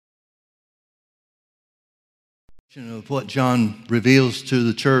Of what John reveals to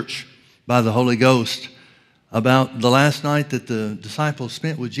the church by the Holy Ghost about the last night that the disciples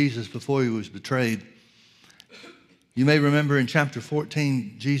spent with Jesus before he was betrayed. You may remember in chapter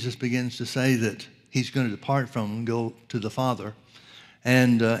 14, Jesus begins to say that he's going to depart from them and go to the Father.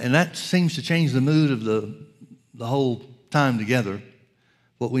 And that seems to change the mood of the whole time together,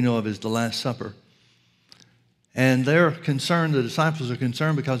 what we know of as the Last Supper. And they're concerned, the disciples are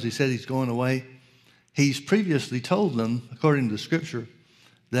concerned because he said he's going away. He's previously told them, according to the Scripture,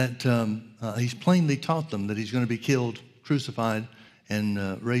 that he's plainly taught them that he's going to be killed, crucified,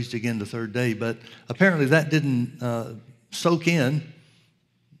 and raised again the third day. But apparently that didn't soak in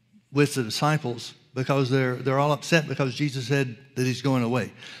with the disciples because they're all upset because Jesus said that he's going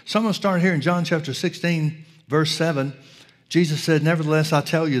away. So I'm going to start here in John chapter 16, verse 7. Jesus said, "Nevertheless, I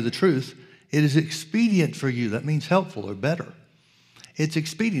tell you the truth. It is expedient for you." That means helpful or better. It's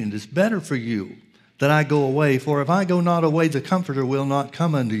expedient. It's better for you that I go away. For if I go not away, the Comforter will not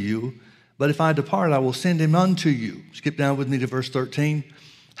come unto you. But if I depart, I will send him unto you. Skip down with me to verse 13.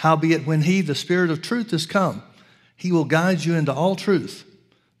 "Howbeit, when he, the Spirit of truth, is come, he will guide you into all truth.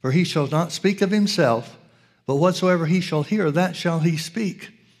 For he shall not speak of himself, but whatsoever he shall hear, that shall he speak.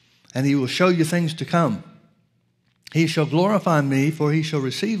 And he will show you things to come. He shall glorify me, for he shall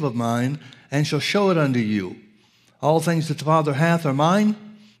receive of mine, and shall show it unto you. All things that the Father hath are mine.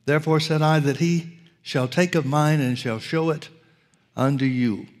 Therefore said I that he shall take of mine and shall show it unto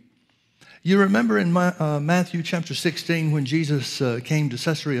you." You remember in Matthew chapter 16 when Jesus came to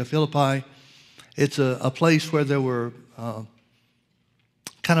Caesarea Philippi, it's a place where there were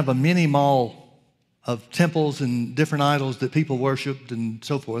kind of a mini mall of temples and different idols that people worshiped and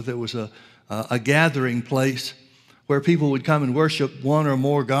so forth. There was a gathering place where people would come and worship one or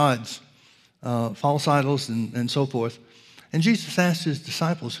more gods, false idols and so forth. And Jesus asked his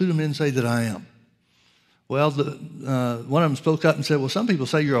disciples, "Who do men say that I am?" Well, one of them spoke up and said, "Well, some people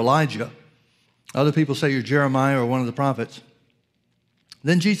say you're Elijah. Other people say you're Jeremiah or one of the prophets."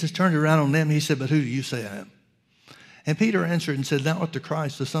 Then Jesus turned around on them and he said, "But who do you say I am?" And Peter answered and said, "Thou art the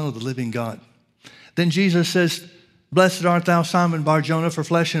Christ, the Son of the living God." Then Jesus says, "Blessed art thou, Simon Bar-Jonah, for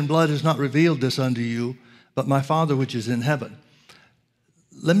flesh and blood has not revealed this unto you, but my Father which is in heaven."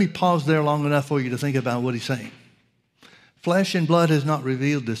 Let me pause there long enough for you to think about what he's saying. Flesh and blood has not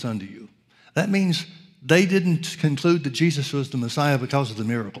revealed this unto you. That means they didn't conclude that Jesus was the Messiah because of the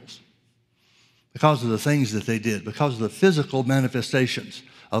miracles, because of the things that they did, because of the physical manifestations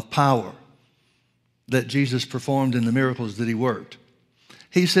of power that Jesus performed in the miracles that he worked.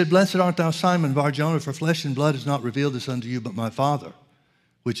 He said, "Blessed art thou, Simon Bar-Jonah, for flesh and blood has not revealed this unto you, but my Father,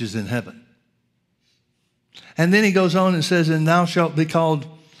 which is in heaven." And then he goes on and says, "And thou shalt be called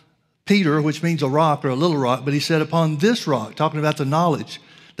Peter," which means a rock or a little rock. But he said, "Upon this rock," talking about the knowledge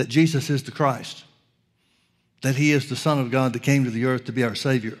that Jesus is the Christ, that he is the Son of God that came to the earth to be our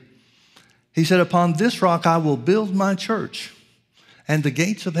Savior. He said, "Upon this rock I will build my church, and the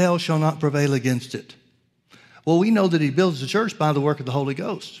gates of hell shall not prevail against it." Well, we know that he builds the church by the work of the Holy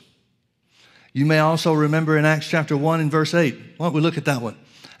Ghost. You may also remember in Acts chapter 1 and verse 8. Why don't we look at that one?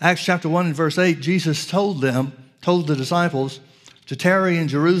 Acts chapter 1 and verse 8, Jesus told the disciples to tarry in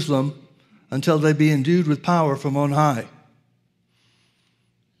Jerusalem until they be endued with power from on high.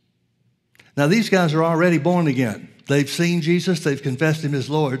 Now, these guys are already born again. They've seen Jesus. They've confessed him as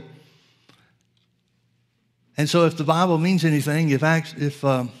Lord. And so if the Bible means anything, if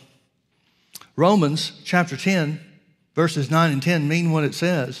Romans chapter 10, verses 9 and 10 mean what it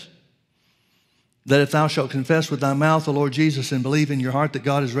says, that if thou shalt confess with thy mouth the Lord Jesus and believe in your heart that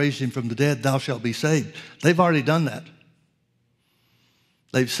God has raised him from the dead, thou shalt be saved. They've already done that.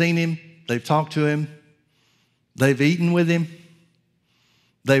 They've seen him. They've talked to him. They've eaten with him.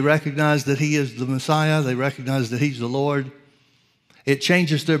 They recognize that he is the Messiah. They recognize that he's the Lord. It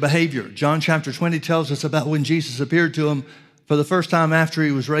changes their behavior. John chapter 20 tells us about when Jesus appeared to them for the first time after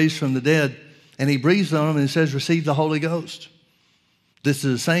he was raised from the dead. And he breathes on them and says, "Receive the Holy Ghost." This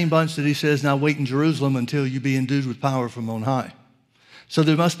is the same bunch that he says, "Now wait in Jerusalem until you be endued with power from on high." So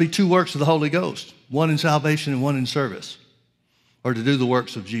there must be two works of the Holy Ghost, one in salvation and one in service, or to do the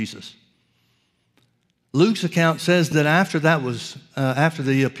works of Jesus. Luke's account says that after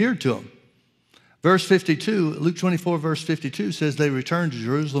they appeared to him, verse 52, Luke 24, verse 52 says they returned to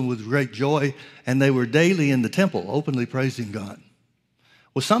Jerusalem with great joy, and they were daily in the temple, openly praising God.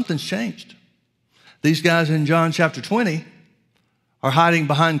 Well, something's changed. These guys in John chapter 20 are hiding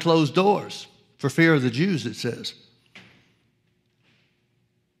behind closed doors for fear of the Jews, it says.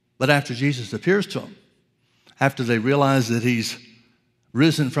 But after Jesus appears to them, after they realize that he's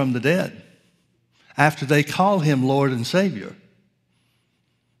risen from the dead, after they call him Lord and Savior,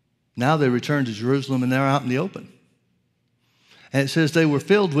 Now they return to Jerusalem and they're out in the open. And it says they were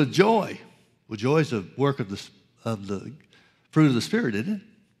filled with joy. Well, joy is a work of the fruit of the Spirit, isn't it?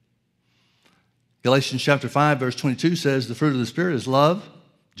 Galatians chapter 5, verse 22 says the fruit of the Spirit is love,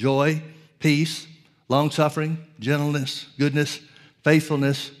 joy, peace, long-suffering, gentleness, goodness,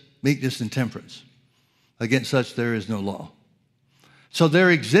 faithfulness, meekness, and temperance. Against such there is no law. So they're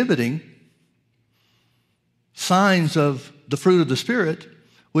exhibiting signs of the fruit of the Spirit,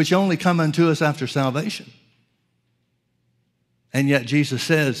 which only come unto us after salvation. And yet Jesus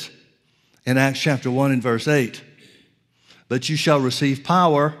says in Acts chapter 1 and verse 8, but you shall receive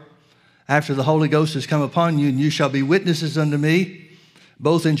power after the Holy Ghost has come upon you, and you shall be witnesses unto me,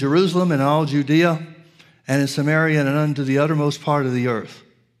 both in Jerusalem and all Judea, and in Samaria, and unto the uttermost part of the earth.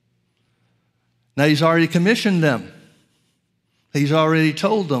 Now he's already commissioned them. He's already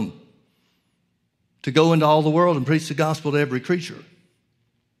told them to go into all the world and preach the gospel to every creature.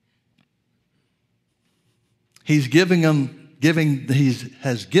 He has given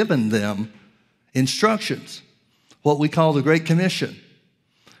them instructions, what we call the Great Commission.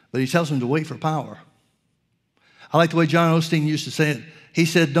 But he tells them to wait for power. I like the way John Osteen used to say it. He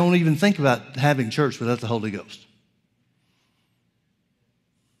said, don't even think about having church without the Holy Ghost.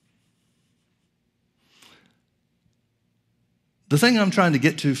 The thing I'm trying to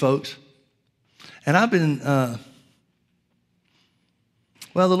get to, folks, and I've been, the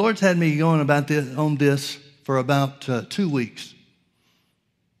Lord's had me going on this for about 2 weeks.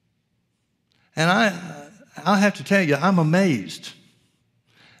 And I'll have to tell you, I'm amazed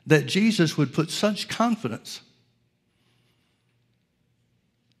that Jesus would put such confidence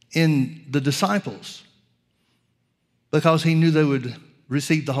in the disciples because he knew they would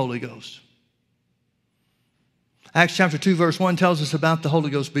receive the Holy Ghost. Acts chapter 2, verse 1 tells us about the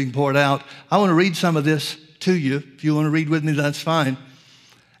Holy Ghost being poured out. I want to read some of this to you. If you want to read with me, that's fine.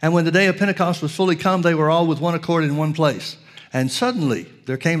 And when the day of Pentecost was fully come, they were all with one accord in one place. And suddenly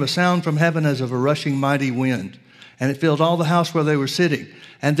there came a sound from heaven as of a rushing mighty wind, and it filled all the house where they were sitting.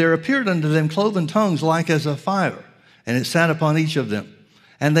 And there appeared unto them cloven tongues like as of fire, and it sat upon each of them.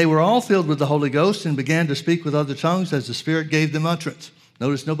 And they were all filled with the Holy Ghost and began to speak with other tongues as the Spirit gave them utterance.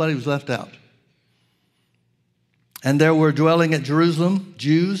 Notice nobody was left out. And there were dwelling at Jerusalem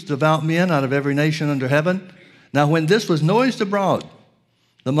Jews, devout men out of every nation under heaven. Now when this was noised abroad,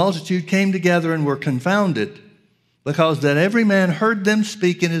 the multitude came together and were confounded, because that every man heard them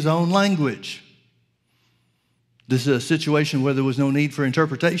speak in his own language. This is a situation where there was no need for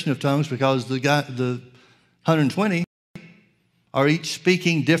interpretation of tongues because the 120 are each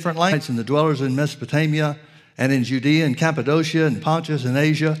speaking different languages. And the dwellers in Mesopotamia and in Judea and Cappadocia and Pontus and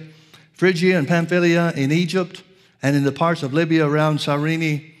Asia, Phrygia and Pamphylia, in Egypt, and in the parts of Libya around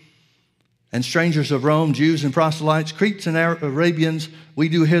Cyrene, and strangers of Rome, Jews and proselytes, Cretes and Arabians, we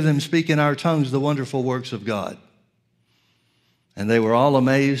do hear them speak in our tongues the wonderful works of God. And they were all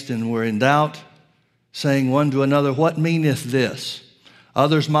amazed and were in doubt, saying one to another, what meaneth this?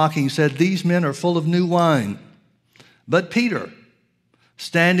 Others mocking said, these men are full of new wine. But Peter,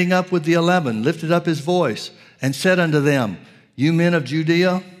 standing up with the 11, lifted up his voice and said unto them, you men of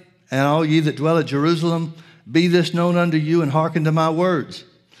Judea, and all ye that dwell at Jerusalem, be this known unto you, and hearken to my words.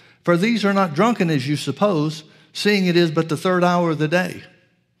 For these are not drunken as you suppose, seeing it is but the third hour of the day.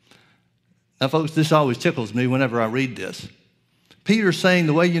 Now, folks, this always tickles me whenever I read this. Peter's saying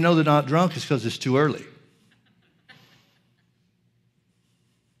the way you know they're not drunk is because it's too early.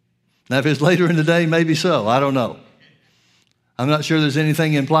 Now, if it's later in the day, maybe so. I don't know. I'm not sure there's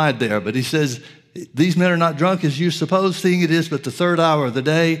anything implied there, but he says, these men are not drunk as you suppose, seeing it is but the third hour of the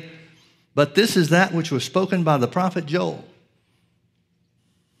day. But this is that which was spoken by the prophet Joel.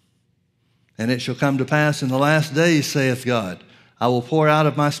 And it shall come to pass in the last days, saith God, I will pour out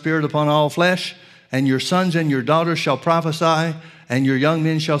of my spirit upon all flesh, and your sons and your daughters shall prophesy, and your young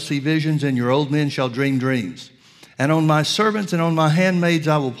men shall see visions, and your old men shall dream dreams. And on my servants and on my handmaids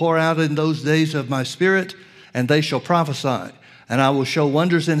I will pour out in those days of my spirit, and they shall prophesy. And I will show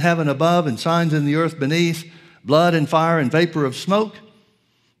wonders in heaven above, and signs in the earth beneath, blood and fire and vapor of smoke.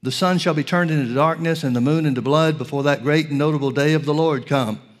 The sun shall be turned into darkness, and the moon into blood, before that great and notable day of the Lord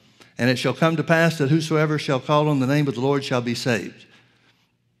come. And it shall come to pass that whosoever shall call on the name of the Lord shall be saved.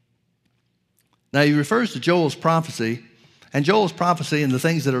 Now he refers to Joel's prophecy, and Joel's prophecy and the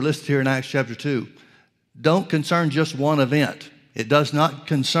things that are listed here in Acts chapter 2 don't concern just one event. It does not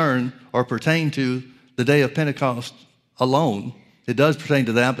concern or pertain to the day of Pentecost alone. It does pertain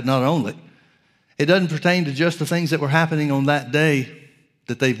to that, but not only. It doesn't pertain to just the things that were happening on that day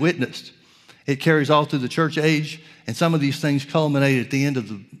that they've witnessed. It carries all through the church age, and some of these things culminate at the end of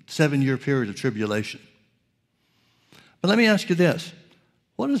the 7-year period of tribulation. But let me ask you this.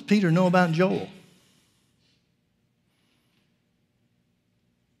 What does Peter know about Joel?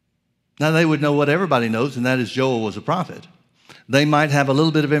 Now, they would know what everybody knows, and that is Joel was a prophet. They might have a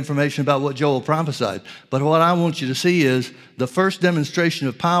little bit of information about what Joel prophesied. But what I want you to see is the first demonstration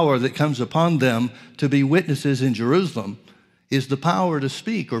of power that comes upon them to be witnesses in Jerusalem is the power to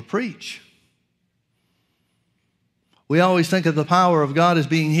speak or preach. We always think of the power of God as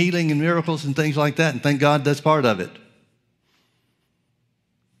being healing and miracles and things like that, and thank God that's part of it.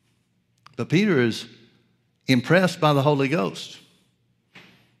 But Peter is impressed by the Holy Ghost,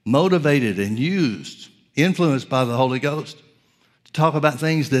 motivated and used, influenced by the Holy Ghost to talk about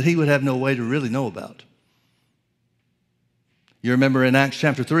things that he would have no way to really know about. You remember in Acts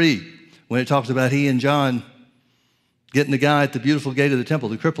chapter 3 when it talks about he and John getting the guy at the beautiful gate of the temple,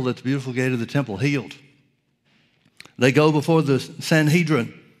 the cripple at the beautiful gate of the temple, healed. They go before the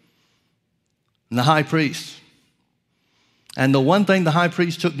Sanhedrin and the high priest. And the one thing the high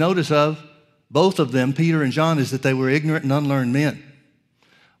priest took notice of, both of them, Peter and John, is that they were ignorant and unlearned men.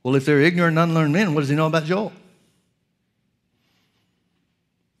 Well, if they're ignorant and unlearned men, what does he know about Joel?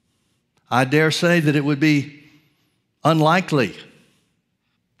 I dare say that it would be unlikely,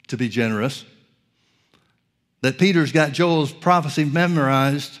 to be generous, that Peter's got Joel's prophecy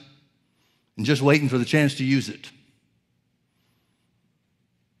memorized and just waiting for the chance to use it.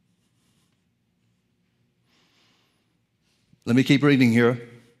 Let me keep reading here.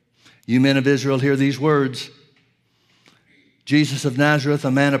 You men of Israel, hear these words. Jesus of Nazareth,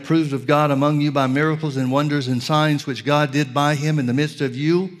 a man approved of God among you by miracles and wonders and signs which God did by him in the midst of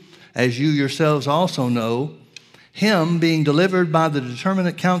you, as you yourselves also know, him being delivered by the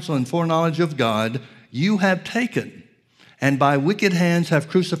determinate counsel and foreknowledge of God, you have taken, and by wicked hands have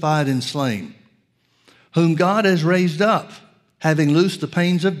crucified and slain, whom God has raised up, having loosed the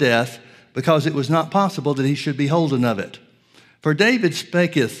pains of death, because it was not possible that he should be holden of it. For David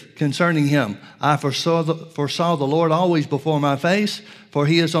spaketh concerning him, I foresaw the Lord always before my face, for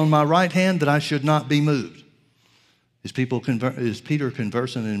he is on my right hand that I should not be moved. Is Peter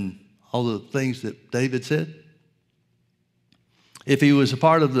conversing in all the things that David said? If he was a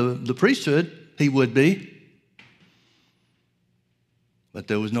part of the priesthood, he would be. But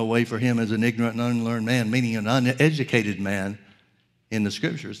there was no way for him as an ignorant and unlearned man, meaning an uneducated man in the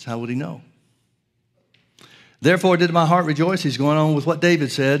scriptures. How would he know? Therefore did my heart rejoice. He's going on with what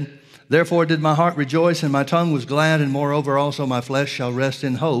David said. Therefore did my heart rejoice, and my tongue was glad, and moreover also my flesh shall rest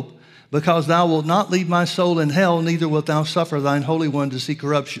in hope, because thou wilt not leave my soul in hell, neither wilt thou suffer thine Holy One to see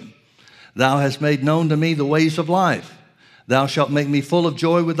corruption. Thou hast made known to me the ways of life. Thou shalt make me full of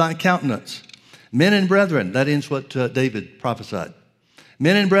joy with thy countenance. Men and brethren, that ends what David prophesied.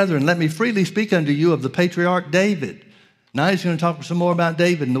 Men and brethren, let me freely speak unto you of the patriarch David. Now he's going to talk some more about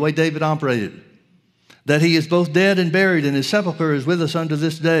David and the way David operated. That he is both dead and buried, and his sepulchre is with us unto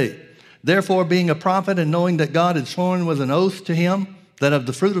this day. Therefore, being a prophet, and knowing that God had sworn with an oath to him, that of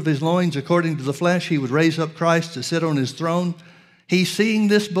the fruit of his loins, according to the flesh, he would raise up Christ to sit on his throne, he, seeing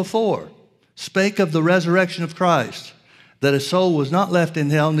this before, spake of the resurrection of Christ, that his soul was not left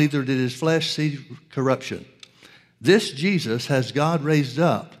in hell, neither did his flesh see corruption. This Jesus has God raised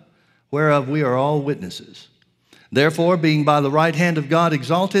up, whereof we are all witnesses. Therefore, being by the right hand of God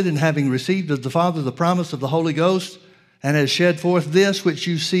exalted, and having received of the Father the promise of the Holy Ghost, and has shed forth this which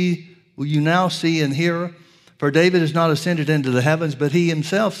you now see and hear, for David is not ascended into the heavens, but he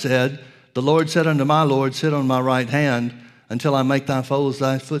himself said, the Lord said unto my Lord, sit on my right hand, until I make thy foes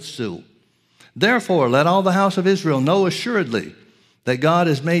thy footstool. Therefore, let all the house of Israel know assuredly that God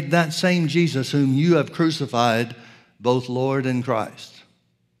has made that same Jesus whom you have crucified, both Lord and Christ.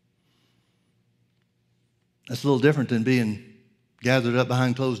 That's a little different than being gathered up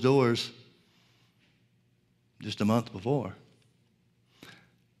behind closed doors just a month before.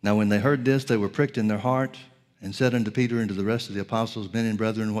 Now when they heard this, they were pricked in their heart, and said unto Peter and to the rest of the apostles, Men and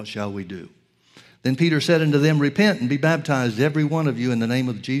brethren, what shall we do? Then Peter said unto them, Repent and be baptized, every one of you, in the name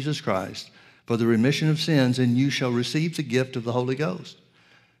of Jesus Christ, for the remission of sins, and you shall receive the gift of the Holy Ghost.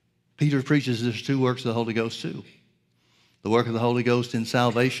 Peter preaches there's two works of the Holy Ghost too. The work of the Holy Ghost in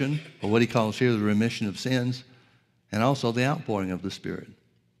salvation, or what he calls here the remission of sins, and also the outpouring of the Spirit.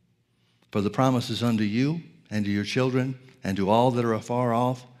 For the promise is unto you and to your children and to all that are afar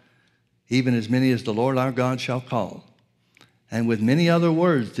off, even as many as the Lord our God shall call. And with many other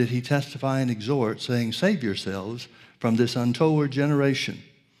words did he testify and exhort, saying, Save yourselves from this untoward generation.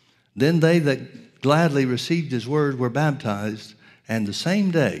 Then they that gladly received his word were baptized, and the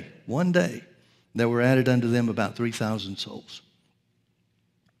same day, one day, there were added unto them about 3,000 souls.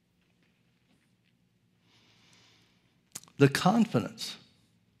 The confidence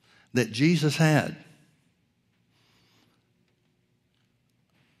that Jesus had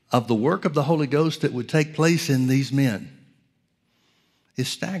of the work of the Holy Ghost that would take place in these men is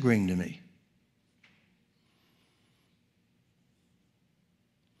staggering to me.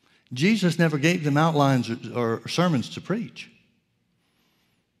 Jesus never gave them outlines or sermons to preach.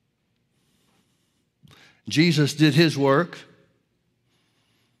 Jesus did his work,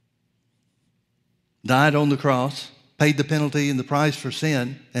 died on the cross, paid the penalty and the price for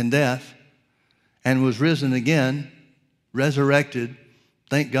sin and death, and was risen again, resurrected.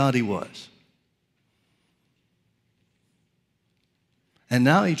 Thank God he was. And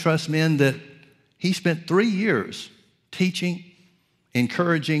now he trusts men that he spent 3 years teaching,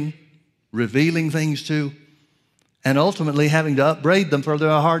 encouraging, revealing things to, and ultimately having to upbraid them for their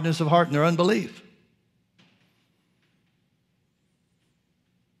hardness of heart and their unbelief.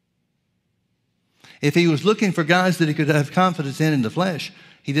 If he was looking for guys that he could have confidence in the flesh,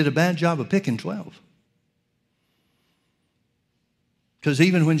 he did a bad job of picking 12. Because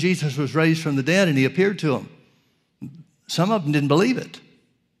even when Jesus was raised from the dead and he appeared to them, some of them didn't believe it.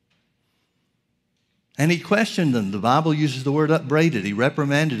 And he questioned them. The Bible uses the word upbraided. He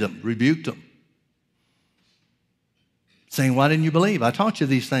reprimanded them, rebuked them, saying, why didn't you believe? I taught you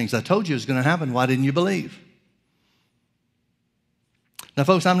these things. I told you it was going to happen. Why didn't you believe? Now,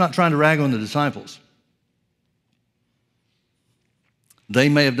 folks, I'm not trying to rag on the disciples. They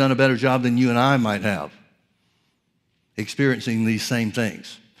may have done a better job than you and I might have experiencing these same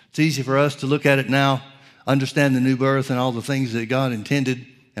things. It's easy for us to look at it now, understand the new birth and all the things that God intended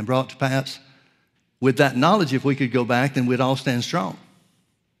and brought to pass. With that knowledge, if we could go back, then we'd all stand strong.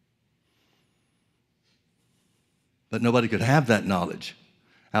 But nobody could have that knowledge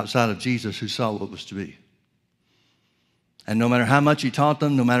outside of Jesus, who saw what was to be. And no matter how much he taught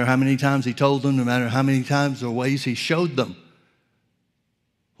them, no matter how many times he told them, no matter how many times or ways he showed them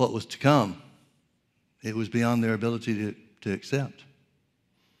what was to come, it was beyond their ability to accept.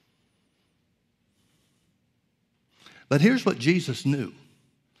 But here's what Jesus knew.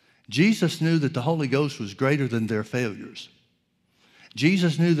 Jesus knew that the Holy Ghost was greater than their failures.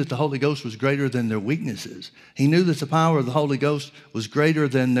 Jesus knew that the Holy Ghost was greater than their weaknesses. He knew that the power of the Holy Ghost was greater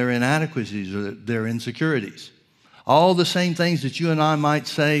than their inadequacies or their insecurities. All the same things that you and I might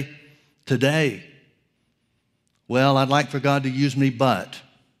say today. Well, I'd like for God to use me, but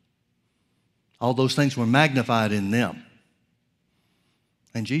all those things were magnified in them.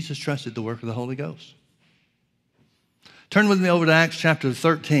 And Jesus trusted the work of the Holy Ghost. Turn with me over to Acts chapter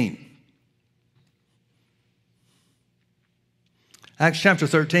 13. Acts chapter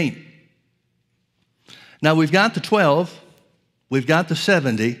 13. Now we've got the 12, we've got the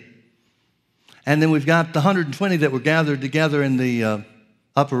 70, and then we've got the 120 that were gathered together in the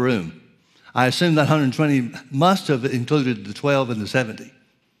upper room. I assume that 120 must have included the 12 and the 70.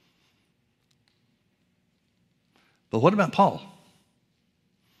 But what about Paul?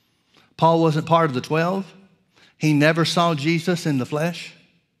 Paul wasn't part of the 12. He never saw Jesus in the flesh.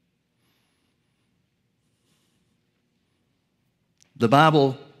 The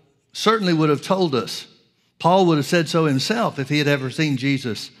Bible certainly would have told us. Paul would have said so himself if he had ever seen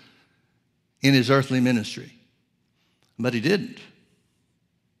Jesus in his earthly ministry. But he didn't.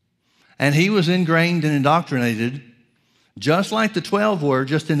 And he was ingrained and indoctrinated just like the 12 were,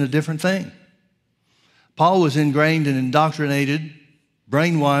 just in a different thing. Paul was ingrained and indoctrinated,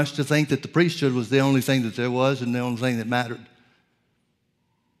 brainwashed to think that the priesthood was the only thing that there was and the only thing that mattered.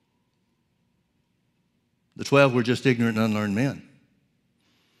 The 12 were just ignorant and unlearned men.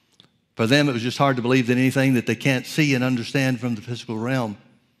 For them, it was just hard to believe that anything that they can't see and understand from the physical realm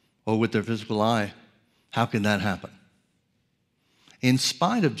or with their physical eye, how can that happen? In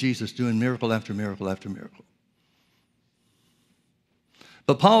spite of Jesus doing miracle after miracle after miracle.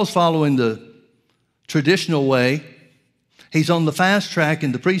 But Paul's following the traditional way. He's on the fast track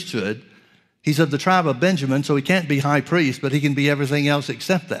in the priesthood. He's of the tribe of Benjamin, so he can't be high priest, but he can be everything else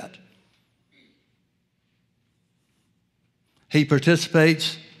except that. He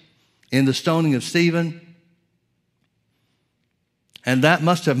participates in the stoning of Stephen, and that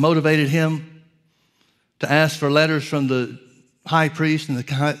must have motivated him to ask for letters from the high priest and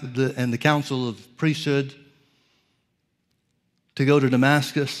the council of priesthood to go to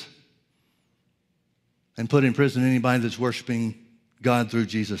Damascus and put in prison anybody that's worshiping God through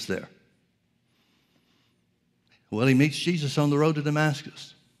Jesus there. Well, he meets Jesus on the road to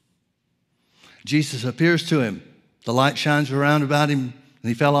Damascus. Jesus appears to him. The light shines around about him, and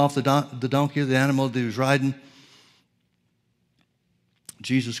he fell off the donkey, the animal that he was riding.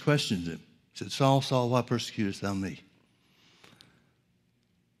 Jesus questions him. He said, Saul, Saul, why persecutest thou me?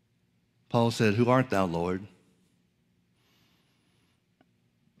 Paul said, who art thou, Lord?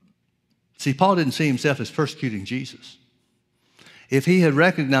 See, Paul didn't see himself as persecuting Jesus. If he had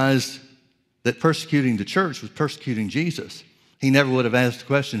recognized that persecuting the church was persecuting Jesus, He never would have asked the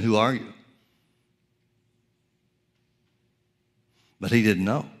question, who are you? But he didn't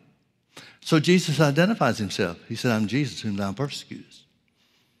know. So Jesus identifies himself. He said, I'm Jesus whom thou persecutest.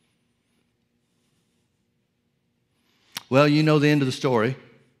 Well, you know the end of the story.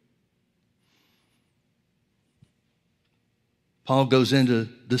 Paul goes into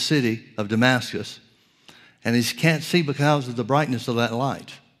the city of Damascus, and he can't see because of the brightness of that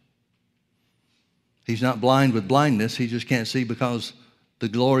light. He's not blind with blindness. He just can't see because the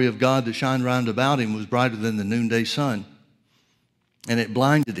glory of God that shined round about him was brighter than the noonday sun, and it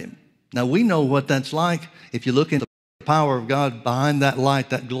blinded him. Now, we know what that's like if you look into the power of God behind that light,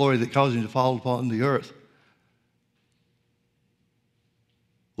 that glory that caused him to fall upon the earth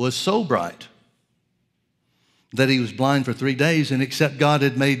was so bright that he was blind for 3 days, and except God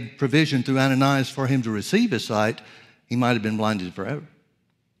had made provision through Ananias for him to receive his sight, he might have been blinded forever.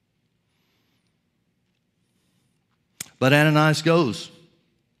 But Ananias goes,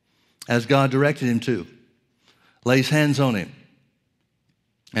 as God directed him to, lays hands on him,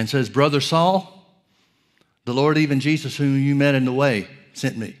 and says, Brother Saul, the Lord, even Jesus, whom you met in the way,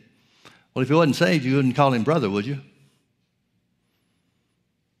 sent me. Well, if he wasn't saved, you wouldn't call him brother, would you?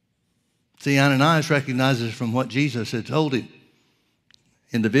 See, Ananias recognizes from what Jesus had told him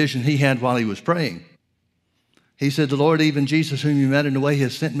in the vision he had while he was praying. He said, the Lord, even Jesus, whom you met in the way,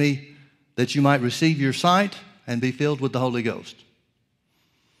 has sent me that you might receive your sight and be filled with the Holy Ghost.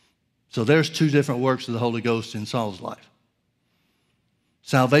 So there's two different works of the Holy Ghost in Saul's life.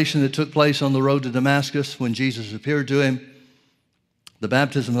 Salvation that took place on the road to Damascus when Jesus appeared to him, the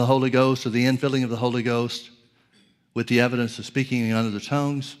baptism of the Holy Ghost, or the infilling of the Holy Ghost with the evidence of speaking in other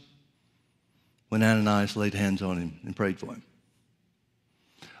tongues, when Ananias laid hands on him and prayed for him.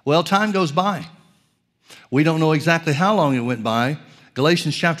 Well, time goes by. We don't know exactly how long it went by.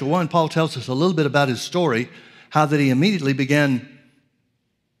 Galatians chapter 1, Paul tells us a little bit about his story, how that he immediately began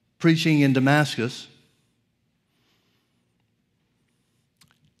preaching in Damascus.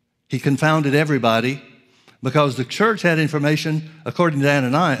 He confounded everybody because the church had information, according to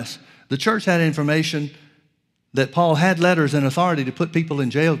Ananias, the church had information that Paul had letters and authority to put people in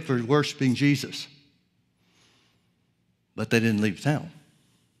jail for worshiping Jesus. But they didn't leave town.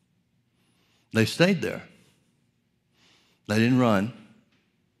 They stayed there. They didn't run.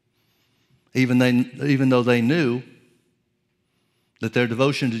 Even though they knew that their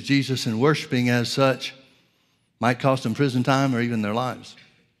devotion to Jesus and worshiping as such might cost them prison time or even their lives.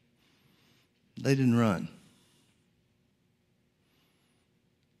 They didn't run.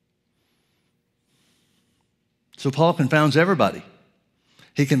 So Paul confounds everybody.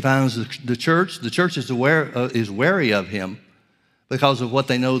 He confounds the church. The church is wary of him because of what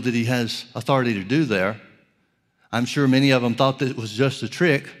they know that he has authority to do there. I'm sure many of them thought that it was just a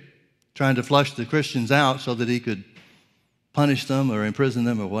trick, trying to flush the Christians out so that he could punish them or imprison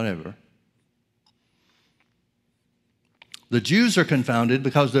them or whatever. The Jews are confounded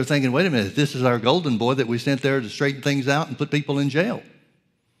because they're thinking, wait a minute, this is our golden boy that we sent there to straighten things out and put people in jail.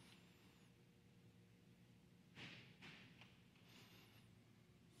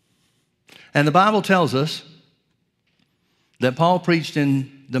 And the Bible tells us that Paul preached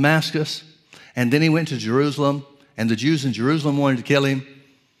in Damascus, and then he went to Jerusalem, and the Jews in Jerusalem wanted to kill him.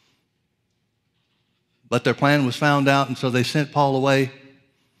 But their plan was found out, and so they sent Paul away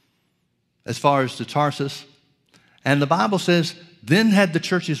as far as to Tarsus. And the Bible says, then had the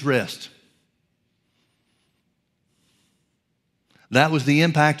churches rest. That was the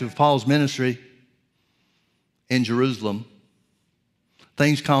impact of Paul's ministry in Jerusalem.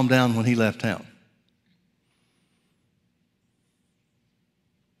 Things calmed down when he left town.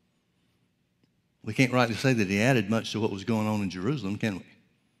 We can't rightly say that he added much to what was going on in Jerusalem, can we?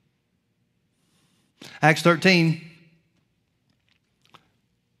 Acts 13,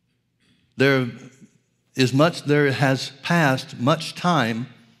 there has passed much time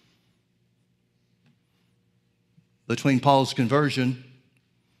between Paul's conversion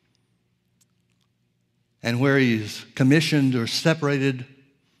and where he's commissioned or separated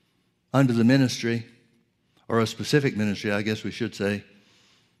under the ministry, or a specific ministry, I guess we should say.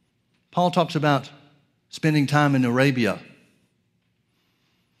 Paul talks about spending time in Arabia.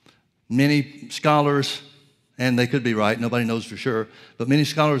 Many scholars, and they could be right, nobody knows for sure, but many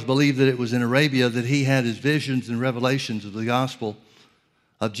scholars believe that it was in Arabia that he had his visions and revelations of the gospel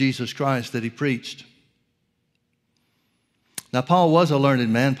of Jesus Christ that he preached. Now, Paul was a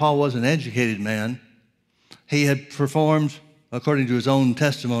learned man. Paul was an educated man. He had performed, according to his own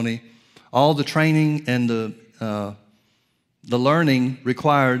testimony, all the training and the learning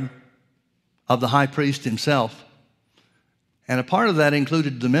required of the high priest himself. And a part of that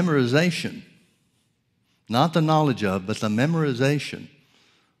included the memorization Not the knowledge of, but the memorization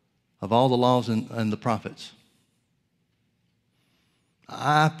of all the laws and the prophets.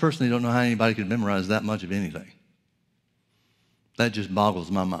 I personally don't know how anybody could memorize that much of anything. That just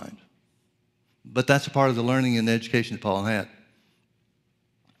boggles my mind. But that's a part of the learning and the education that Paul had.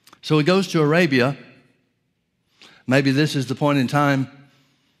 So he goes to Arabia. Maybe this is the point in time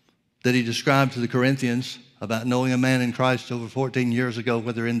that he described to the Corinthians about knowing a man in Christ over 14 years ago,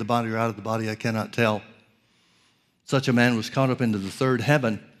 whether in the body or out of the body, I cannot tell. Such a man was caught up into the third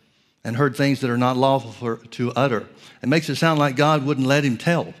heaven and heard things that are not lawful to utter. It makes it sound like God wouldn't let him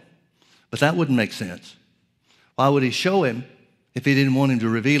tell, but that wouldn't make sense. Why would he show him if he didn't want him to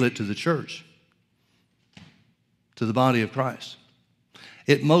reveal it to the church, to the body of Christ?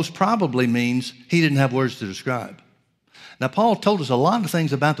 It most probably means he didn't have words to describe. Now, Paul told us a lot of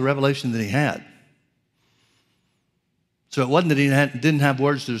things about the revelation that he had. So it wasn't that he didn't have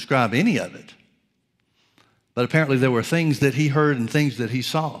words to describe any of it. But apparently there were things that he heard and things that he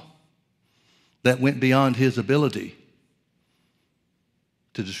saw that went beyond his ability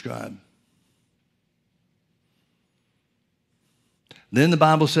to describe. Then the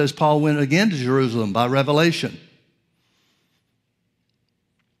Bible says Paul went again to Jerusalem by revelation.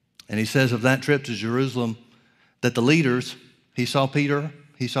 And he says of that trip to Jerusalem that the leaders, he saw Peter,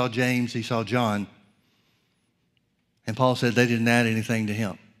 he saw James, he saw John. And Paul said they didn't add anything to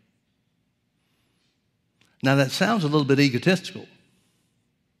him. Now that sounds a little bit egotistical.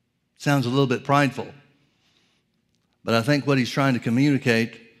 Sounds a little bit prideful. But I think what he's trying to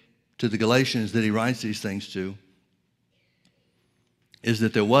communicate to the Galatians that he writes these things to is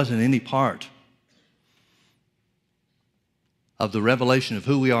that there wasn't any part of the revelation of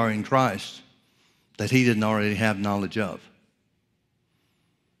who we are in Christ that he didn't already have knowledge of.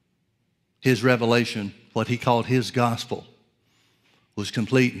 His revelation, what he called his gospel, was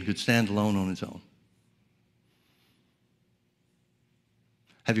complete and could stand alone on its own.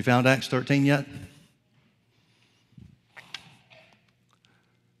 Have you found Acts 13 yet?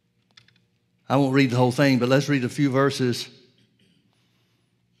 I won't read the whole thing, but let's read a few verses.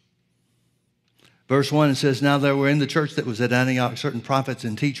 Verse 1, it says, Now there were in the church that was at Antioch certain prophets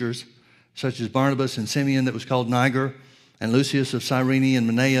and teachers, such as Barnabas and Simeon that was called Niger, and Lucius of Cyrene and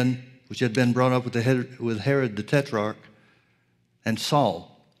Manaen, which had been brought up with Herod the Tetrarch, and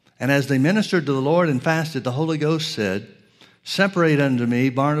Saul. And as they ministered to the Lord and fasted, the Holy Ghost said, Separate unto me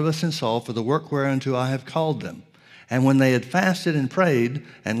Barnabas and Saul for the work whereunto I have called them. And when they had fasted and prayed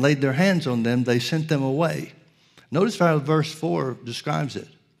and laid their hands on them, they sent them away. Notice how verse 4 describes it.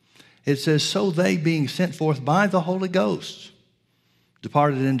 It says, So they, being sent forth by the Holy Ghost,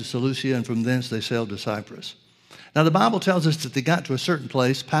 departed into Seleucia, and from thence they sailed to Cyprus. Now the Bible tells us that they got to a certain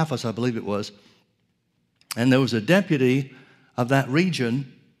place, Paphos I believe it was, and there was a deputy of that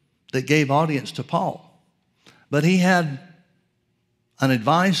region that gave audience to Paul. But he had an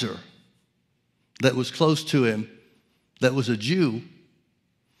advisor that was close to him, that was a Jew,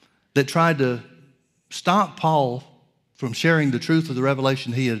 that tried to stop Paul from sharing the truth of the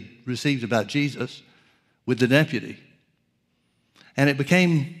revelation he had received about Jesus with the deputy. And it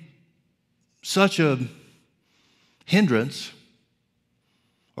became such a hindrance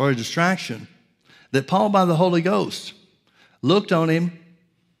or a distraction that Paul, by the Holy Ghost, looked on him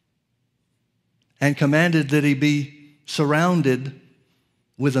and commanded that he be surrounded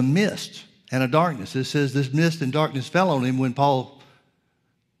with a mist and a darkness. It says this mist and darkness fell on him when Paul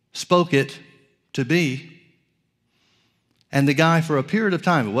spoke it to be. And the guy, for a period of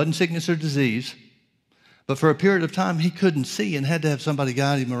time, it wasn't sickness or disease, but for a period of time, he couldn't see and had to have somebody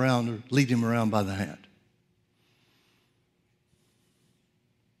guide him around or lead him around by the hand.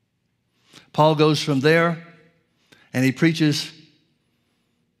 Paul goes from there and he preaches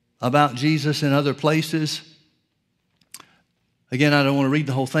about Jesus in other places. Again, I don't want to read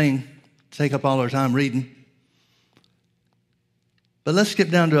the whole thing, take up all our time reading. But let's skip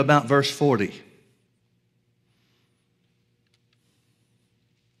down to about verse 40.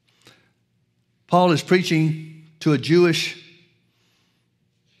 Paul is preaching to a Jewish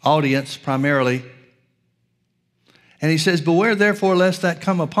audience primarily. And he says, Beware therefore lest that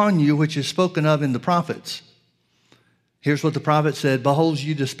come upon you which is spoken of in the prophets. Here's what the prophet said, Behold,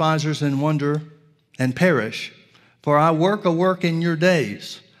 you despisers, and wonder and perish. For I work a work in your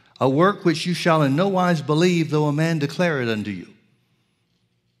days, a work which you shall in no wise believe, though a man declare it unto you.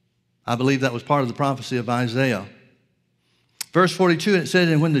 I believe that was part of the prophecy of Isaiah. Verse 42, it said,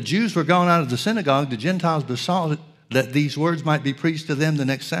 And when the Jews were gone out of the synagogue, the Gentiles besought that these words might be preached to them the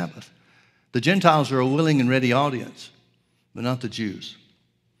next Sabbath. The Gentiles are a willing and ready audience, but not the Jews.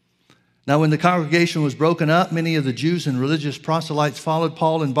 Now when the congregation was broken up, many of the Jews and religious proselytes followed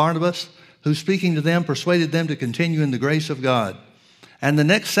Paul and Barnabas, who speaking to them persuaded them to continue in the grace of God. And the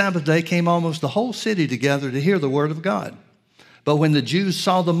next Sabbath day came almost the whole city together to hear the word of God. But when the Jews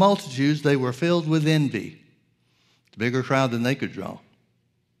saw the multitudes, they were filled with envy. It's a bigger crowd than they could draw.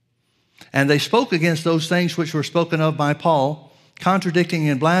 And they spoke against those things which were spoken of by Paul, contradicting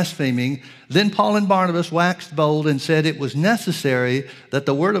and blaspheming. Then Paul and Barnabas waxed bold and said, it was necessary that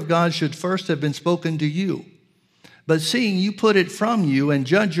the word of God should first have been spoken to you. But seeing you put it from you and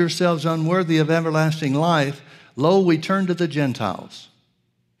judge yourselves unworthy of everlasting life, lo, we turn to the Gentiles.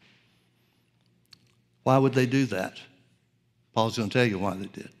 Why would they do that? Paul's going to tell you why they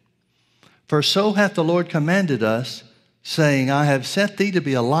did. For so hath the Lord commanded us, saying, I have set thee to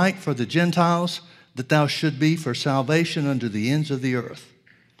be a light for the Gentiles, that thou should be for salvation unto the ends of the earth.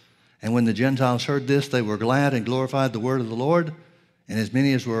 And when the Gentiles heard this, they were glad and glorified the word of the Lord, and as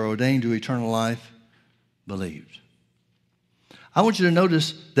many as were ordained to eternal life believed. I want you to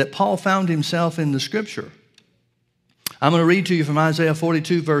notice that Paul found himself in the Scripture. I'm going to read to you from Isaiah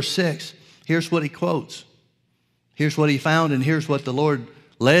 42, verse 6. Here's what he quotes. Here's what he found, and here's what the Lord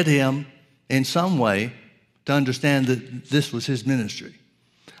led him in some way to understand that this was his ministry.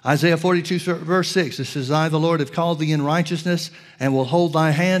 Isaiah 42, verse 6, it says, I, the Lord, have called thee in righteousness, and will hold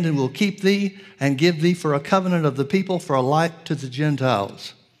thy hand, and will keep thee, and give thee for a covenant of the people, for a light to the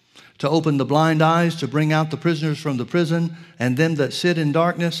Gentiles, to open the blind eyes, to bring out the prisoners from the prison, and them that sit in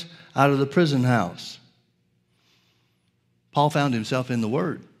darkness out of the prison house. Paul found himself in the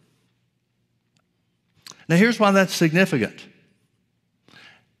Word. Now here's why that's significant.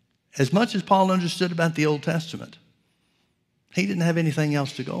 As much as Paul understood about the Old Testament, he didn't have anything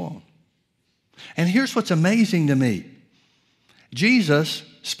else to go on. And here's what's amazing to me. Jesus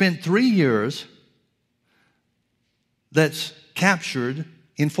spent 3 years that's captured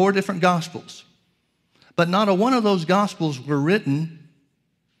in 4 different Gospels. But not a one of those Gospels were written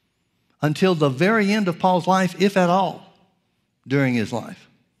until the very end of Paul's life, if at all, during his life.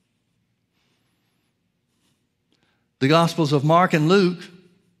 The Gospels of Mark and Luke,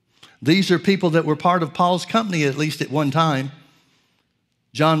 these are people that were part of Paul's company, at least at one time.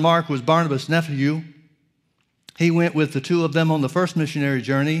 John Mark was Barnabas' nephew. He went with the 2 of them on the first missionary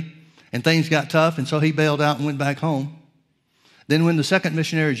journey, and things got tough, and so he bailed out and went back home. Then when the second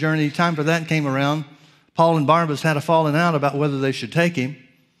missionary journey, time for that came around, Paul and Barnabas had a falling out about whether they should take him.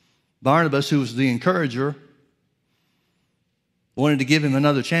 Barnabas, who was the encourager, wanted to give him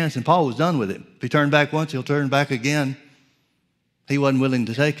another chance, and Paul was done with him. If he turned back once, he'll turn back again. He wasn't willing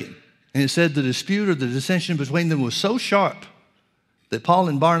to take him. And it said the dispute or the dissension between them was so sharp that Paul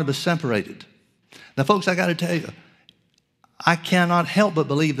and Barnabas separated. Now, folks, I got to tell you, I cannot help but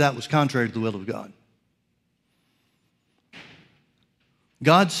believe that was contrary to the will of God.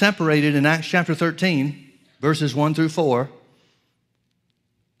 God separated in Acts chapter 13, verses 1 through 4.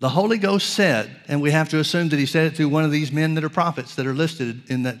 The Holy Ghost said, and we have to assume that he said it through one of these men that are prophets that are listed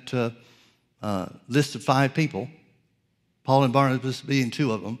in that list of 5 people, Paul and Barnabas being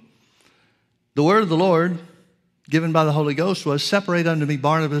 2 of them. The word of the Lord given by the Holy Ghost was, separate unto me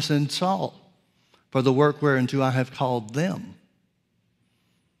Barnabas and Saul for the work whereunto I have called them.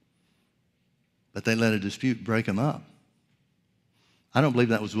 But they let a dispute break them up. I don't believe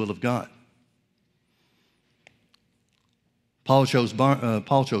that was the will of God. Paul chose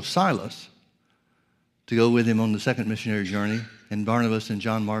Silas to go with him on the second missionary journey, and Barnabas and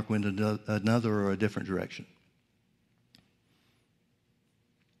John Mark went another or a different direction.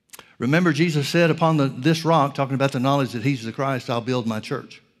 Remember, Jesus said, upon this rock, talking about the knowledge that he's the Christ, I'll build my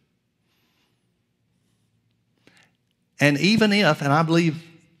church. And even if, and I believe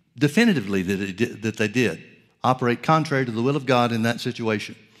definitively that they did, operate contrary to the will of God in that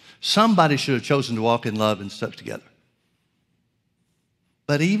situation, somebody should have chosen to walk in love and stuck together.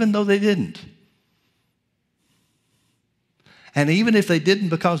 But even though they didn't, and even if they didn't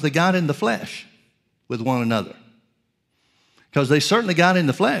because they got in the flesh with one another, because they certainly got in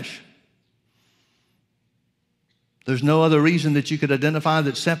the flesh, there's no other reason that you could identify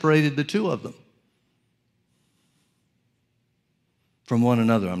that separated the 2 of them from one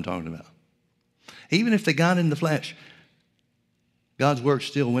another, I'm talking about. Even if they got in the flesh, God's work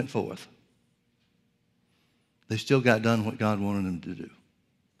still went forth. They still got done what God wanted them to do.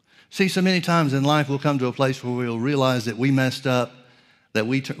 See, so many times in life we'll come to a place where we'll realize that we messed up, that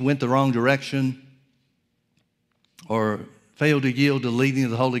we went the wrong direction, or failed to yield to the leading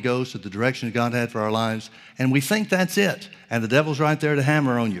of the Holy Ghost or the direction that God had for our lives, and we think that's it. And the devil's right there to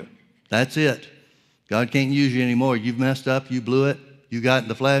hammer on you. That's it. God can't use you anymore. You've messed up. You blew it. You got in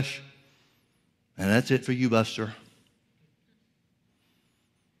the flesh. And that's it for you, Buster.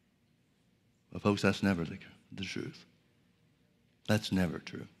 But folks, that's never the truth. That's never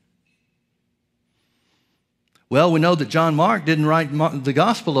true. Well, we know that John Mark didn't write the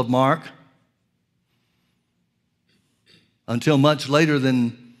Gospel of Mark until much later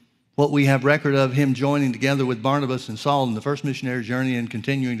than what we have record of him joining together with Barnabas and Saul in the first missionary journey and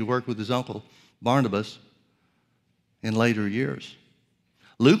continuing to work with his uncle Barnabas in later years.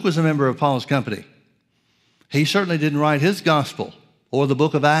 Luke was a member of Paul's company. He certainly didn't write his gospel or the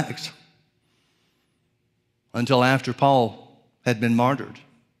book of Acts until after Paul had been martyred.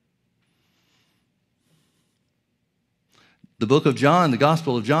 The book of John, the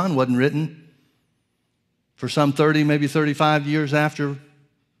Gospel of John, wasn't written for some 30, maybe 35 years after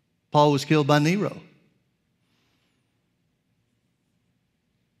Paul was killed by Nero.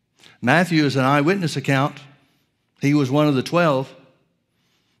 Matthew is an eyewitness account. He was one of the 12,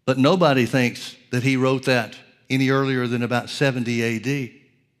 but nobody thinks that he wrote that any earlier than about 70 A.D.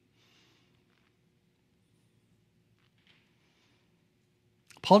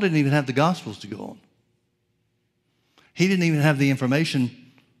 Paul didn't even have the Gospels to go on. He didn't even have the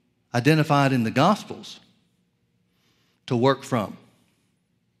information identified in the Gospels to work from.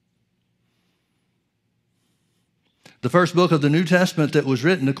 The first book of the New Testament that was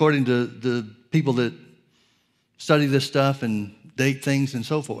written, according to the people that study this stuff and date things and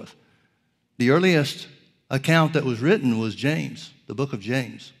so forth, the earliest account that was written was James, the book of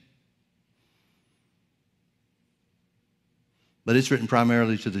James. But it's written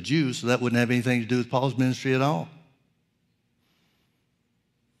primarily to the Jews, so that wouldn't have anything to do with Paul's ministry at all.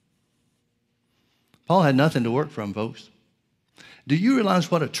 Paul had nothing to work from, folks. Do you realize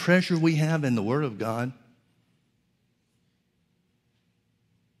what a treasure we have in the Word of God?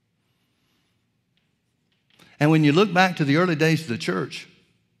 And when you look back to the early days of the church,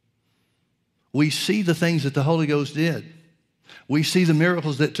 we see the things that the Holy Ghost did. We see the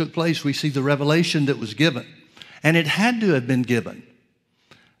miracles that took place. We see the revelation that was given. And it had to have been given.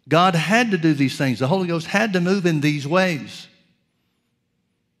 God had to do these things. The Holy Ghost had to move in these ways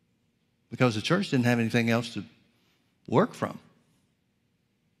because the church didn't have anything else to work from.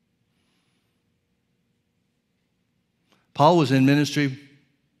 Paul was in ministry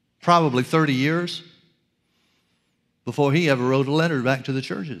probably 30 years before he ever wrote a letter back to the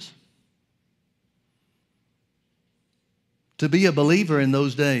churches. To be a believer in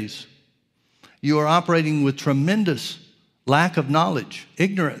those days, you are operating with tremendous lack of knowledge,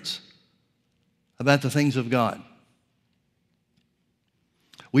 ignorance about the things of God.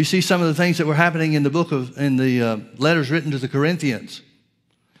 We see some of the things that were happening in the letters written to the Corinthians.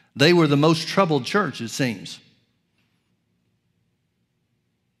 They were the most troubled church, it seems.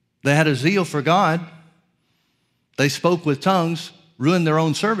 They had a zeal for God. They spoke with tongues, ruined their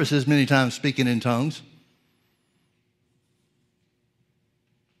own services many times speaking in tongues.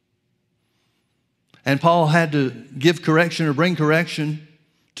 And Paul had to give correction or bring correction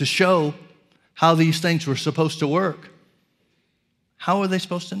to show how these things were supposed to work. How are they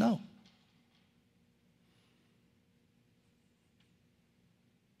supposed to know?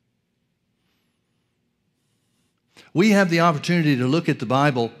 We have the opportunity to look at the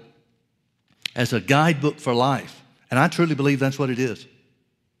Bible as a guidebook for life. And I truly believe that's what it is.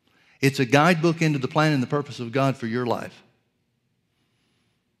 It's a guidebook into the plan and the purpose of God for your life.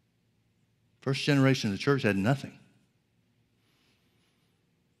 First generation of the church had nothing.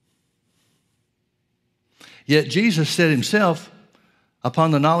 Yet Jesus said himself,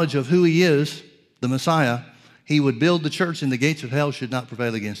 upon the knowledge of who he is, the Messiah, he would build the church and the gates of hell should not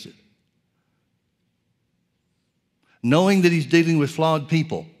prevail against it. Knowing that he's dealing with flawed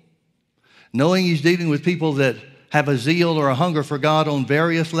people, knowing he's dealing with people that have a zeal or a hunger for God on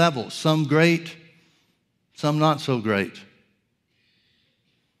various levels, some great, some not so great.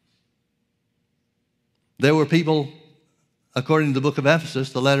 There were people, according to the book of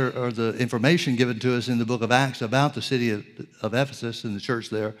Ephesus, the letter or the information given to us in the book of Acts about the city of Ephesus and the church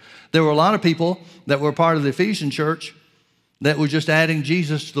there. There were a lot of people that were part of the Ephesian church that were just adding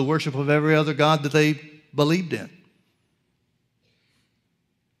Jesus to the worship of every other god that they believed in.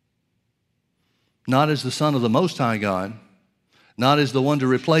 Not as the Son of the Most High God, not as the one to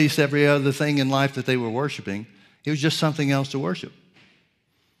replace every other thing in life that they were worshiping. It was just something else to worship.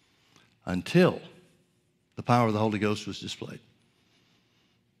 Until the power of the Holy Ghost was displayed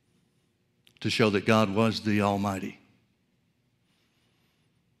to show that God was the Almighty.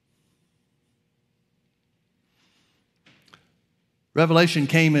 Revelation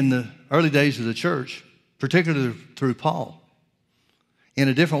came in the early days of the church, particularly through Paul, in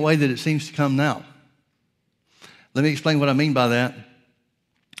a different way that it seems to come now. Let me explain what I mean by that.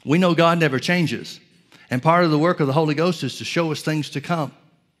 We know God never changes, and part of the work of the Holy Ghost is to show us things to come.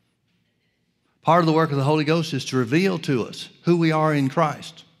 Part of the work of the Holy Ghost is to reveal to us who we are in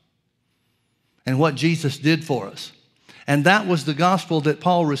Christ. and what Jesus did for us. And that was the gospel that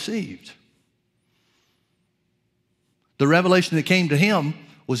Paul received. The revelation that came to him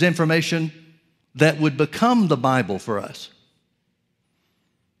was information that would become the Bible for us.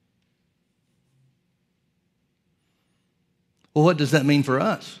 Well, what does that mean for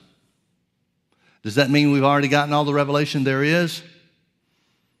us? Does that mean we've already gotten all the revelation there is?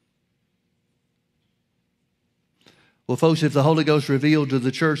 Well, folks, if the Holy Ghost revealed to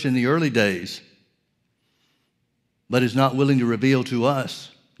the church in the early days, but is not willing to reveal to us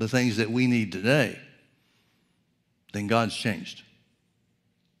the things that we need today, then God's changed.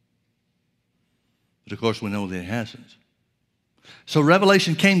 But of course, we know that He hasn't. So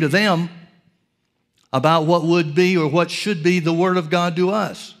revelation came to them about what would be or what should be the Word of God to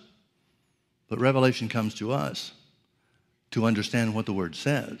us. But revelation comes to us to understand what the Word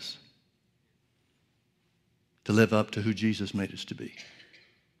says, to live up to who Jesus made us to be.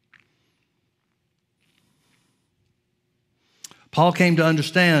 Paul came to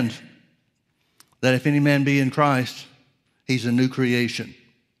understand that if any man be in Christ, he's a new creation.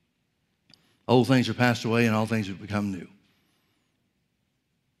 Old things are passed away and all things have become new.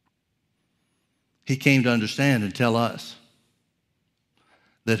 He came to understand and tell us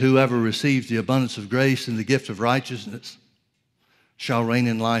that whoever receives the abundance of grace and the gift of righteousness shall reign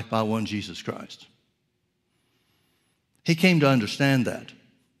in life by one Jesus Christ. He came to understand that.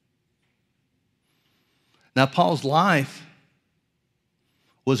 Now, Paul's life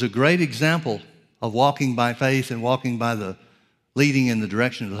was a great example of walking by faith and walking by the leading in the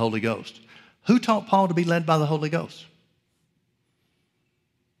direction of the Holy Ghost. Who taught Paul to be led by the Holy Ghost?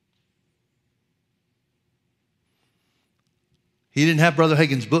 He didn't have Brother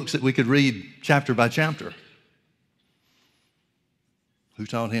Hagin's books that we could read chapter by chapter. Who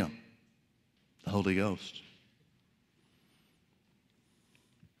taught him? The Holy Ghost.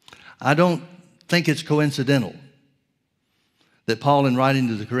 I don't think it's coincidental that Paul, in writing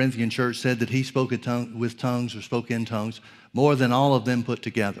to the Corinthian church, said that he spoke with tongues or spoke in tongues more than all of them put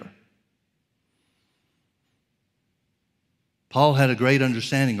together. Paul had a great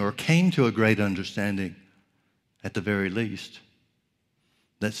understanding, or came to a great understanding at the very least,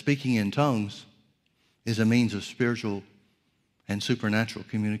 that speaking in tongues is a means of spiritual and supernatural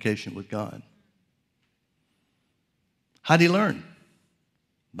communication with God. How did he learn?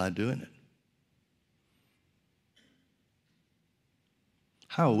 By doing it.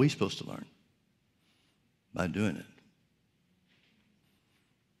 How are we supposed to learn? By doing it.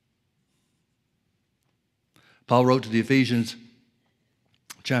 Paul wrote to the Ephesians,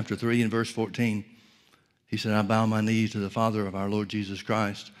 chapter 3 and verse 14. He said, I bow my knees to the Father of our Lord Jesus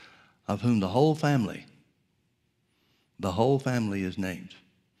Christ, of whom the whole family is named,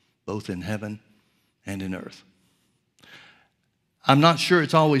 both in heaven and in earth. I'm not sure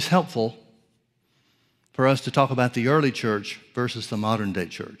it's always helpful for us to talk about the early church versus the modern day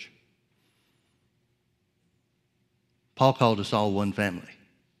church. Paul called us all one family.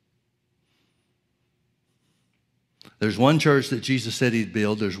 There's one church that Jesus said he'd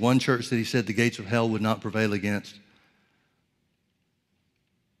build. There's one church that he said the gates of hell would not prevail against.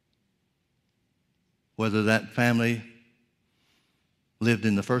 Whether that family lived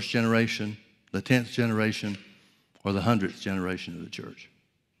in the first generation, the 10th generation, or the 100th generation of the church.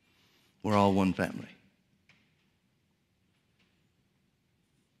 We're all one family.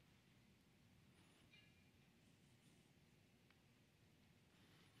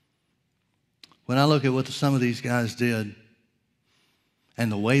 When I look at what some of these guys did and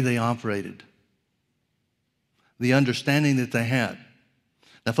the way they operated, the understanding that they had.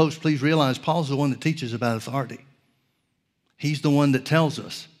 Now, folks, please realize Paul's the one that teaches about authority. He's the one that tells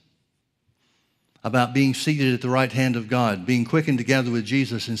us about being seated at the right hand of God, being quickened together with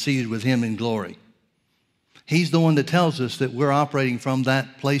Jesus and seated with him in glory. He's the one that tells us that we're operating from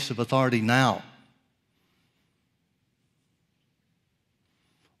that place of authority now.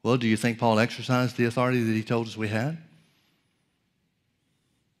 Well, do you think Paul exercised the authority that he told us we had?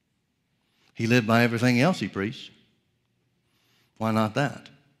 He lived by everything else he preached. Why not that?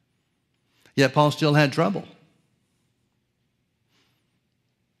 Yet Paul still had trouble.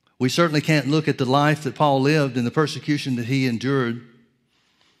 We certainly can't look at the life that Paul lived and the persecution that he endured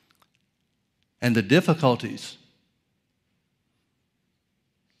and the difficulties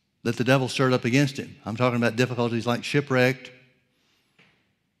that the devil stirred up against him. I'm talking about difficulties like shipwrecked,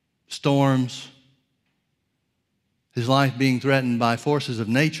 storms, his life being threatened by forces of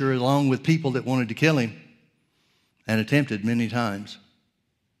nature along with people that wanted to kill him and attempted many times.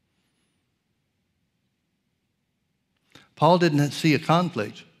 Paul didn't see a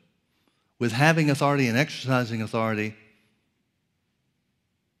conflict with having authority and exercising authority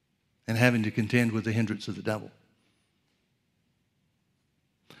and having to contend with the hindrance of the devil.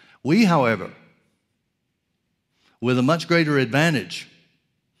 We, however, with a much greater advantage,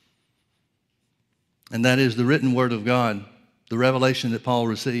 and that is the written word of God, the revelation that Paul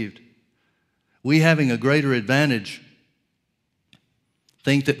received, we having a greater advantage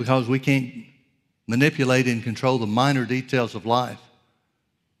think that because we can't manipulate and control the minor details of life,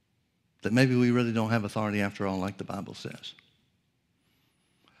 that maybe we really don't have authority after all, like the Bible says.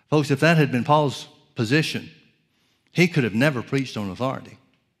 Folks, if that had been Paul's position, he could have never preached on authority.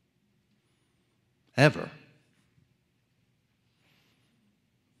 Ever.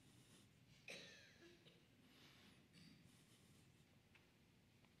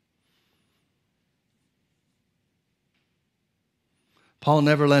 Paul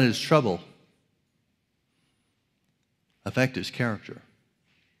never let his trouble affect his character.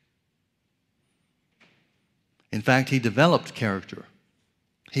 In fact, he developed character.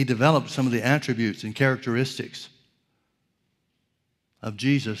 He developed some of the attributes and characteristics of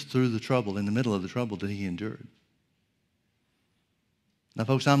Jesus through the trouble, in the middle of the trouble that he endured. Now,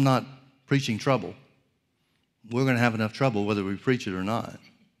 folks, I'm not preaching trouble. We're going to have enough trouble whether we preach it or not.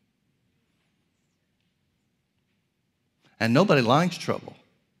 And nobody likes trouble.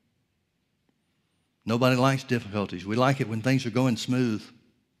 Nobody likes difficulties. We like it when things are going smooth.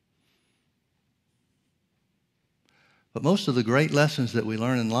 But most of the great lessons that we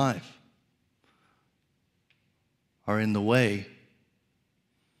learn in life are in the way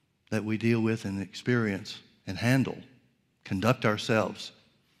that we deal with and experience and handle, conduct ourselves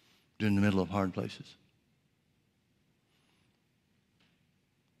during the middle of hard places.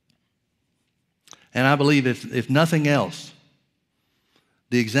 And I believe if nothing else,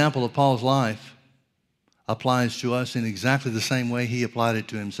 the example of Paul's life applies to us in exactly the same way he applied it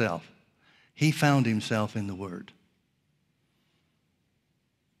to himself. He found himself in the Word.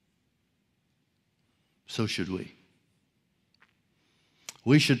 So should we.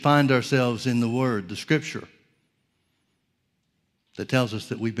 We should find ourselves in the Word, the Scripture, that tells us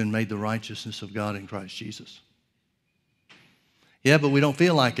that we've been made the righteousness of God in Christ Jesus. Yeah, but we don't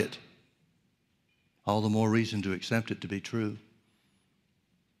feel like it. All the more reason to accept it to be true.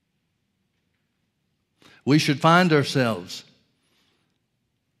 We should find ourselves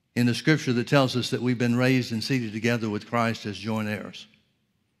in the Scripture that tells us that we've been raised and seated together with Christ as joint heirs,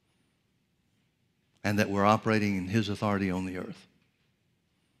 and that we're operating in His authority on the earth.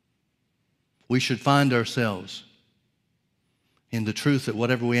 We should find ourselves in the truth that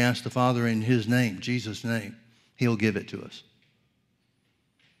whatever we ask the Father in His name, Jesus' name, He'll give it to us.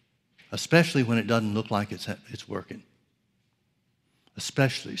 Especially when it doesn't look like it's working.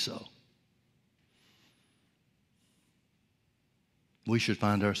 Especially so. We should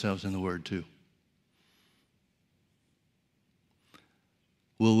find ourselves in the Word too.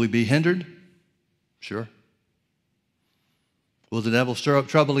 Will we be hindered? Sure. Will the devil stir up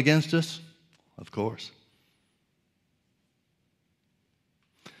trouble against us? Of course.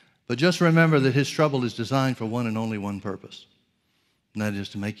 But just remember that his trouble is designed for one and only one purpose, and that is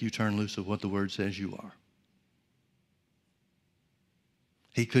to make you turn loose of what the Word says you are.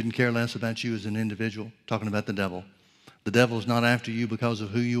 He couldn't care less about you as an individual, talking about the devil. The devil is not after you because of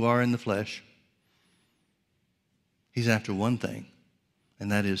who you are in the flesh. He's after one thing,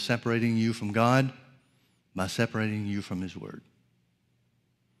 and that is separating you from God by separating you from His Word.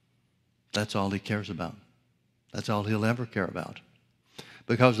 That's all he cares about. That's all he'll ever care about.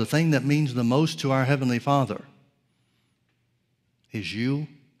 Because the thing that means the most to our Heavenly Father is you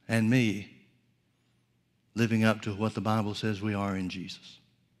and me living up to what the Bible says we are in Jesus.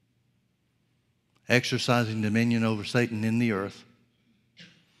 Exercising dominion over Satan in the earth,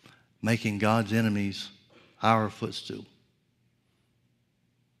 making God's enemies our footstool.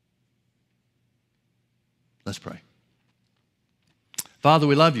 Let's pray. Father,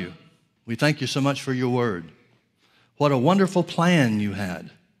 we love you. We thank you so much for your word. What a wonderful plan you had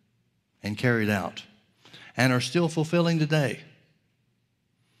and carried out and are still fulfilling today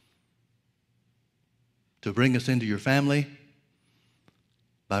to bring us into your family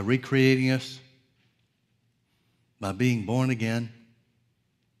by recreating us, by being born again,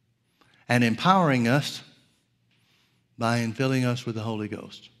 and empowering us by infilling us with the Holy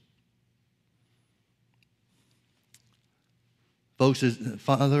Ghost. Folks,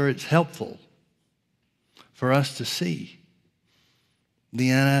 Father, it's helpful for us to see the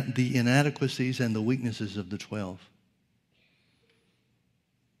inadequacies and the weaknesses of the 12,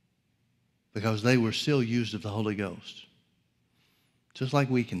 because they were still used of the Holy Ghost, just like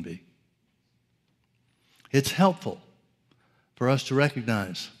we can be. It's helpful for us to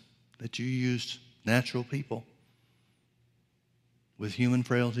recognize that you used natural people with human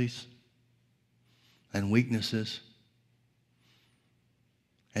frailties and weaknesses,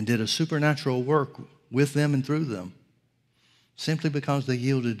 and did a supernatural work with them and through them simply because they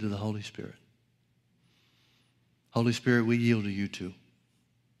yielded to the Holy Spirit. Holy Spirit, we yield to you too.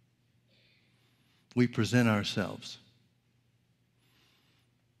 We present ourselves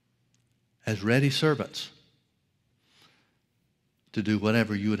as ready servants to do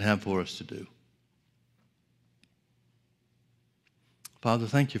whatever you would have for us to do. Father,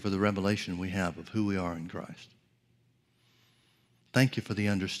 thank you for the revelation we have of who we are in Christ. Thank you for the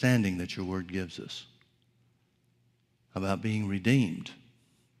understanding that your word gives us about being redeemed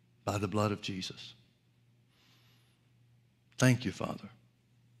by the blood of Jesus. Thank you, Father,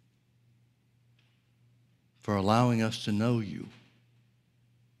 for allowing us to know you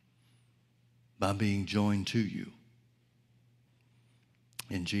by being joined to you.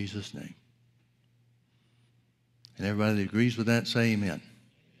 In Jesus' name. And everybody that agrees with that, say amen.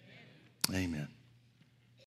 Amen.